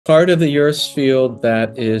Part of the Earth's field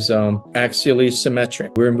that is axially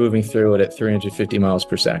symmetric. We're moving through it at 350 miles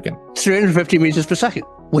per second. 350 meters per second.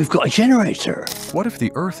 We've got a generator. What if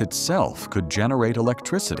the Earth itself could generate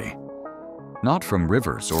electricity? Not from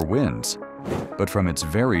rivers or winds, but from its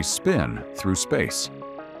very spin through space.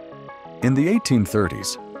 In the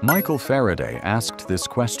 1830s, Michael Faraday asked this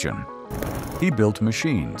question. He built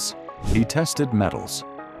machines. He tested metals.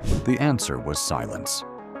 The answer was silence.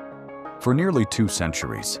 For nearly 2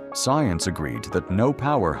 centuries, science agreed that no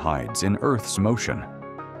power hides in Earth's motion.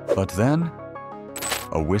 But then,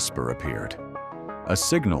 a whisper appeared. A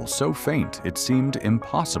signal so faint it seemed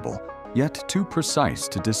impossible, yet too precise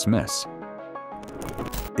to dismiss.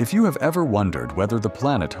 If you have ever wondered whether the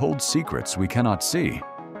planet holds secrets we cannot see,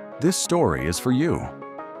 this story is for you.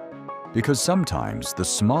 Because sometimes the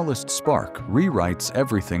smallest spark rewrites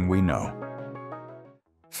everything we know.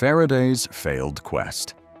 Faraday's failed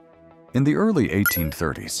quest. In the early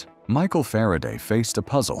 1830s, Michael Faraday faced a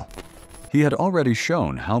puzzle. He had already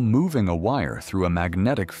shown how moving a wire through a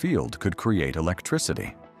magnetic field could create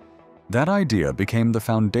electricity. That idea became the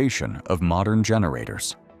foundation of modern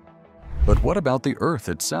generators. But what about the Earth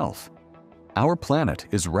itself? Our planet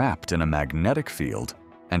is wrapped in a magnetic field,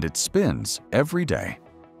 and it spins every day.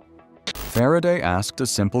 Faraday asked a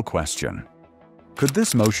simple question. Could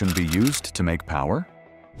this motion be used to make power?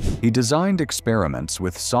 He designed experiments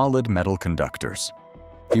with solid metal conductors.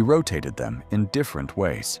 He rotated them in different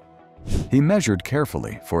ways. He measured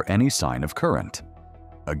carefully for any sign of current.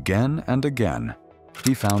 Again and again,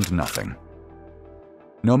 he found nothing.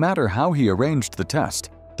 No matter how he arranged the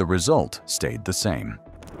test, the result stayed the same.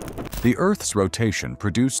 The Earth's rotation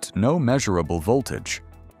produced no measurable voltage.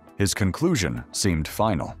 His conclusion seemed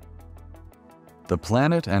final. The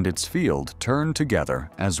planet and its field turned together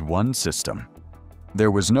as one system. There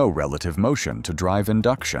was no relative motion to drive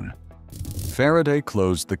induction. Faraday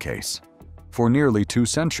closed the case. For nearly 2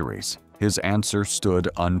 centuries, his answer stood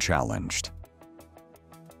unchallenged.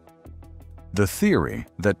 The theory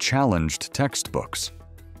that challenged textbooks.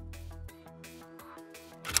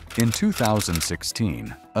 In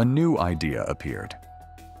 2016, a new idea appeared.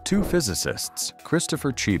 2 physicists,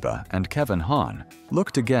 Christopher Chiba and Kevin Hahn,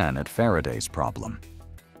 looked again at Faraday's problem.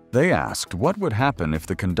 They asked what would happen if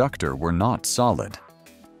the conductor were not solid.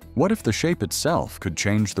 What if the shape itself could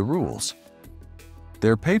change the rules?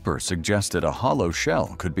 Their paper suggested a hollow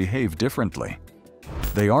shell could behave differently.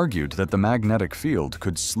 They argued that the magnetic field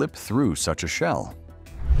could slip through such a shell.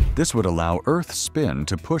 This would allow Earth's spin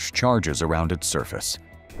to push charges around its surface.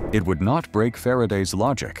 It would not break Faraday's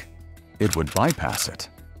logic. It would bypass it.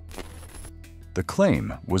 The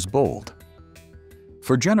claim was bold.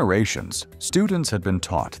 For generations, students had been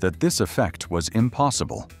taught that this effect was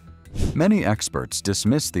impossible. Many experts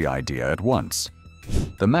dismissed the idea at once.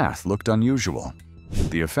 The math looked unusual.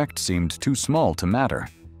 The effect seemed too small to matter,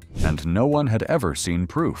 and no one had ever seen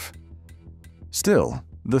proof. Still,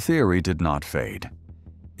 the theory did not fade.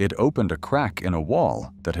 It opened a crack in a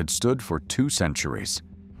wall that had stood for 2 centuries.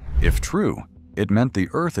 If true, it meant the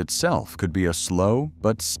Earth itself could be a slow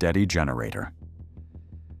but steady generator.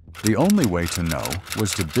 The only way to know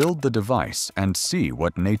was to build the device and see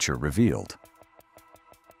what nature revealed.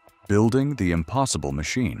 Building the impossible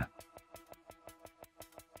machine.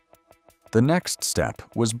 The next step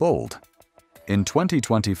was bold. In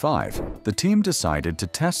 2025, the team decided to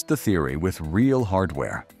test the theory with real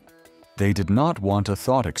hardware. They did not want a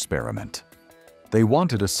thought experiment. They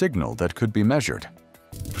wanted a signal that could be measured.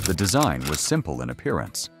 The design was simple in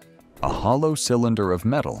appearance. A hollow cylinder of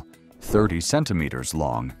metal, 30 centimeters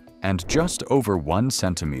long and just over 1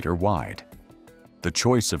 centimeter wide. The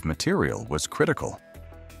choice of material was critical.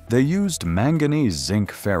 They used manganese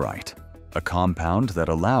zinc ferrite, a compound that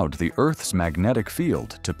allowed the Earth's magnetic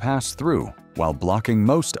field to pass through while blocking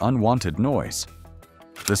most unwanted noise.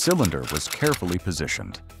 The cylinder was carefully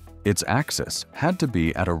positioned. Its axis had to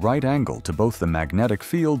be at a right angle to both the magnetic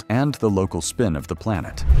field and the local spin of the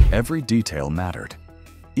planet. Every detail mattered.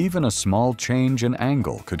 Even a small change in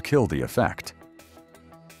angle could kill the effect.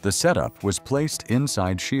 The setup was placed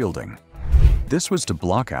inside shielding. This was to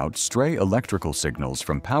block out stray electrical signals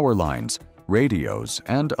from power lines, radios,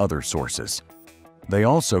 and other sources. They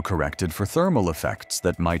also corrected for thermal effects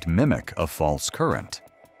that might mimic a false current.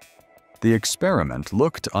 The experiment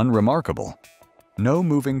looked unremarkable. No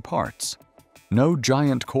moving parts, no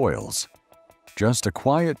giant coils, just a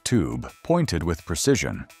quiet tube pointed with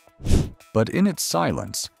precision. But in its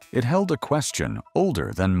silence, it held a question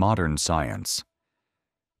older than modern science.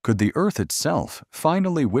 Could the Earth itself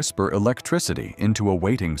finally whisper electricity into a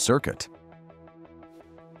waiting circuit?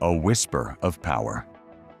 A whisper of power.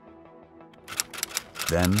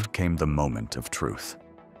 Then came the moment of truth.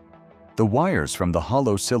 The wires from the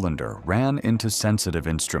hollow cylinder ran into sensitive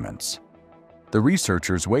instruments. The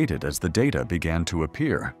researchers waited as the data began to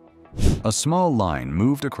appear. A small line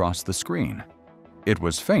moved across the screen. It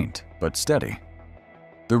was faint but steady.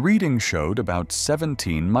 The reading showed about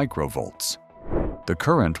 17 microvolts. The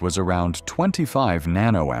current was around 25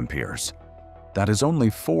 nanoamperes. That is only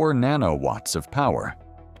 4 nanowatts of power.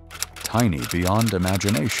 Tiny beyond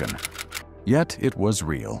imagination. Yet it was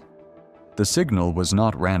real. The signal was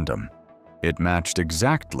not random. It matched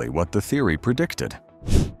exactly what the theory predicted.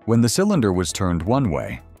 When the cylinder was turned one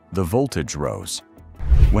way, the voltage rose.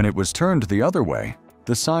 When it was turned the other way,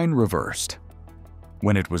 the sign reversed.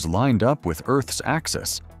 When it was lined up with Earth's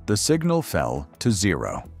axis, the signal fell to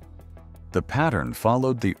 0. The pattern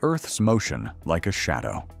followed the Earth's motion like a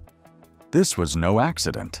shadow. This was no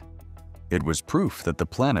accident. It was proof that the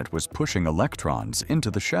planet was pushing electrons into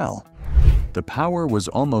the shell. The power was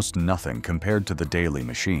almost nothing compared to the daily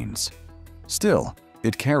machines. Still,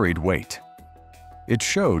 it carried weight. It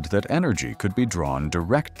showed that energy could be drawn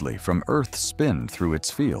directly from Earth's spin through its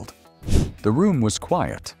field. The room was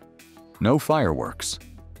quiet. No fireworks.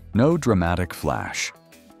 No dramatic flash.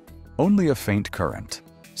 Only a faint current,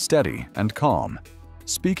 steady and calm,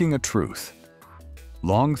 speaking a truth.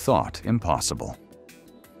 Long thought impossible.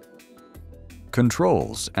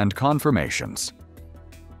 Controls and confirmations.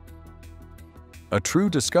 A true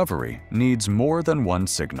discovery needs more than one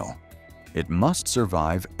signal. It must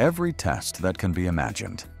survive every test that can be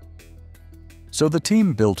imagined. So the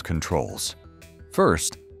team built controls.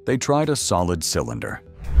 First, they tried a solid cylinder.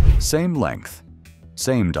 Same length,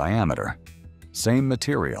 same diameter, same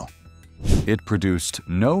material. It produced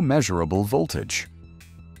no measurable voltage.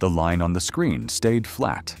 The line on the screen stayed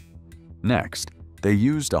flat. Next, they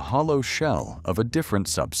used a hollow shell of a different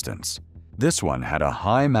substance. This one had a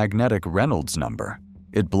high magnetic Reynolds number.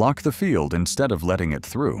 It blocked the field instead of letting it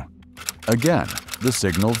through. Again, the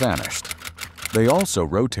signal vanished. They also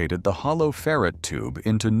rotated the hollow ferrite tube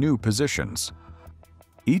into new positions.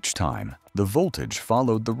 Each time, the voltage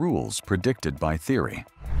followed the rules predicted by theory.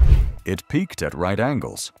 It peaked at right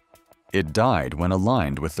angles. It died when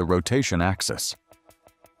aligned with the rotation axis.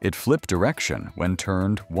 It flipped direction when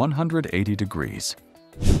turned 180 degrees.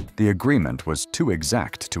 The agreement was too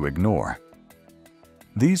exact to ignore.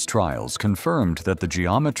 These trials confirmed that the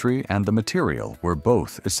geometry and the material were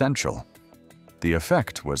both essential. The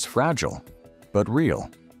effect was fragile, but real.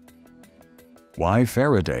 Why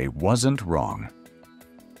Faraday wasn't wrong.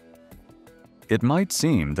 It might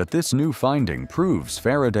seem that this new finding proves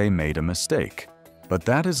Faraday made a mistake, but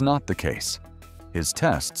that is not the case. His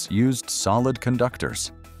tests used solid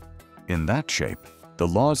conductors. In that shape, the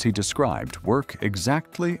laws he described work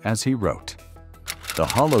exactly as he wrote. The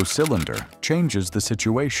hollow cylinder changes the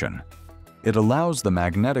situation. It allows the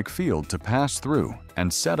magnetic field to pass through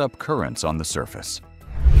and set up currents on the surface.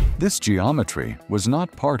 This geometry was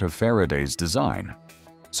not part of Faraday's design,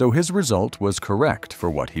 so his result was correct for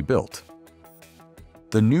what he built.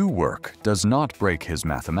 The new work does not break his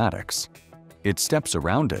mathematics. It steps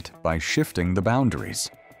around it by shifting the boundaries.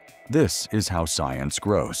 This is how science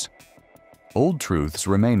grows. Old truths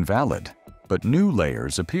remain valid, but new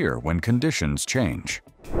layers appear when conditions change.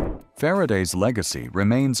 Faraday's legacy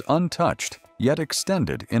remains untouched, yet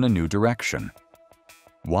extended in a new direction.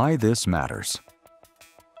 Why this matters.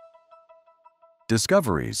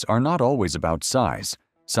 Discoveries are not always about size.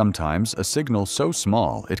 Sometimes a signal so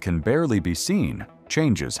small it can barely be seen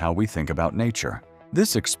changes how we think about nature.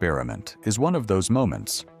 This experiment is one of those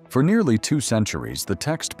moments. For nearly 2 centuries, the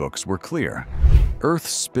textbooks were clear.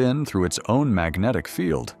 Earth's spin through its own magnetic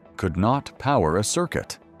field could not power a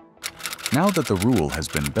circuit. Now that the rule has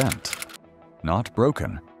been bent, not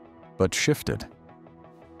broken, but shifted.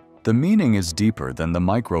 The meaning is deeper than the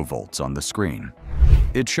microvolts on the screen.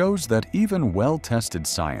 It shows that even well-tested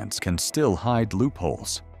science can still hide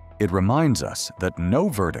loopholes. It reminds us that no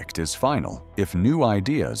verdict is final if new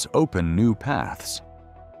ideas open new paths.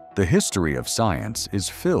 The history of science is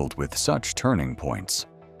filled with such turning points.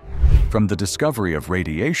 From the discovery of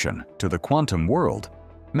radiation to the quantum world,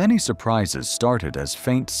 many surprises started as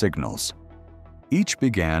faint signals. Each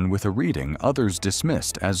began with a reading others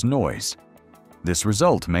dismissed as noise. This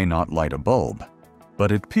result may not light a bulb,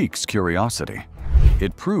 but it piques curiosity.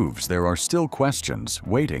 It proves there are still questions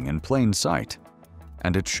waiting in plain sight,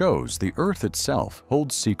 and it shows the Earth itself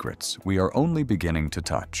holds secrets we are only beginning to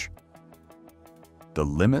touch. The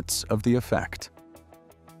limits of the effect.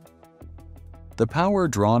 The power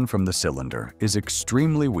drawn from the cylinder is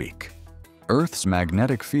extremely weak. Earth's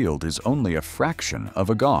magnetic field is only a fraction of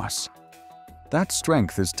a Gauss. That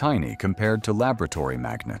strength is tiny compared to laboratory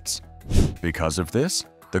magnets. Because of this,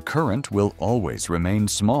 the current will always remain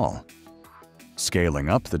small. Scaling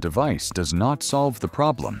up the device does not solve the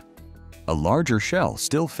problem. A larger shell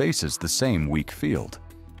still faces the same weak field.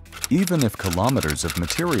 Even if kilometers of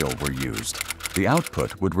material were used, the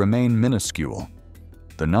output would remain minuscule.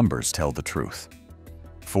 The numbers tell the truth.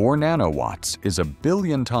 4 nanowatts is 1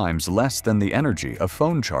 billion times less than the energy a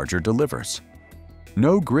phone charger delivers.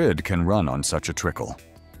 No grid can run on such a trickle.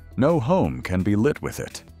 No home can be lit with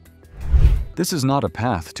it. This is not a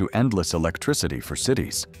path to endless electricity for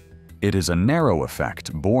cities. It is a narrow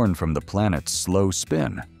effect born from the planet's slow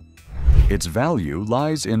spin. Its value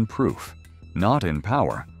lies in proof, not in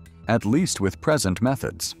power, at least with present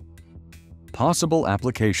methods. Possible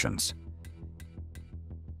applications.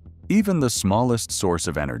 Even the smallest source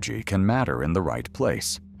of energy can matter in the right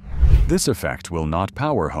place. This effect will not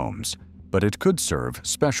power homes, but it could serve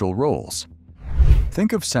special roles.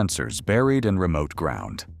 Think of sensors buried in remote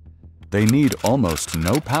ground. They need almost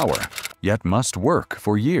no power, yet must work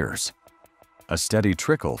for years. A steady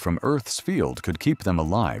trickle from Earth's field could keep them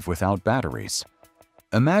alive without batteries.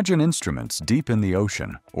 Imagine instruments deep in the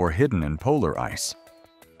ocean or hidden in polar ice.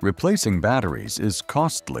 Replacing batteries is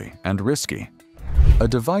costly and risky. A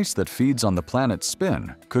device that feeds on the planet's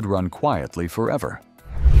spin could run quietly forever.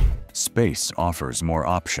 Space offers more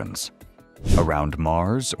options. Around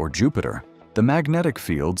Mars or Jupiter, the magnetic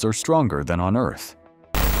fields are stronger than on Earth.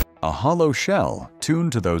 A hollow shell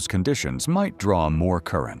tuned to those conditions might draw more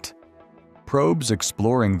current. Probes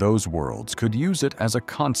exploring those worlds could use it as a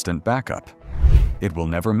constant backup. It will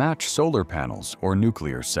never match solar panels or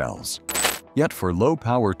nuclear cells. Yet for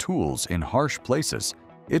low-power tools in harsh places,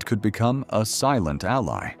 it could become a silent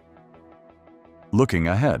ally. Looking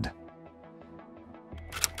ahead.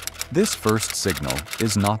 This first signal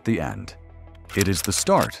is not the end. It is the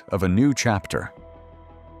start of a new chapter.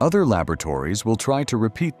 Other laboratories will try to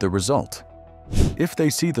repeat the result. If they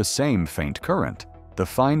see the same faint current, the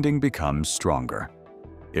finding becomes stronger.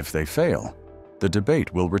 If they fail, the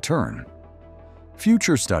debate will return.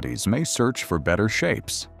 Future studies may search for better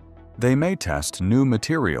shapes. They may test new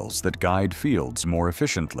materials that guide fields more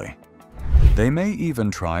efficiently. They may even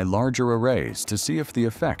try larger arrays to see if the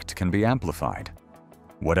effect can be amplified.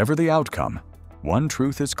 Whatever the outcome, one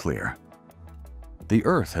truth is clear. The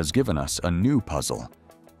Earth has given us a new puzzle,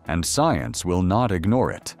 and science will not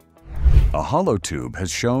ignore it. A hollow tube has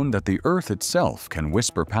shown that the Earth itself can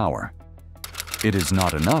whisper power. It is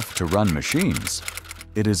not enough to run machines.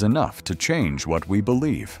 It is enough to change what we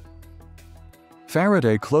believe.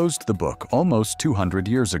 Faraday closed the book almost 200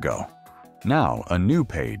 years ago. Now a new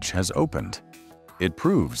page has opened. It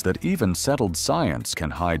proves that even settled science can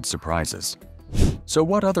hide surprises. So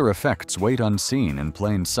what other effects wait unseen in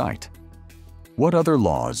plain sight? What other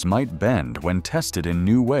laws might bend when tested in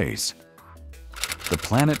new ways? The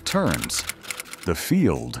planet turns, the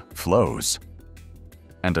field flows,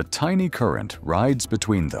 and a tiny current rides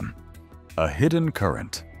between them. A hidden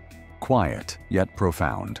current, quiet yet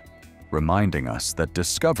profound, reminding us that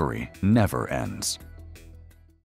discovery never ends.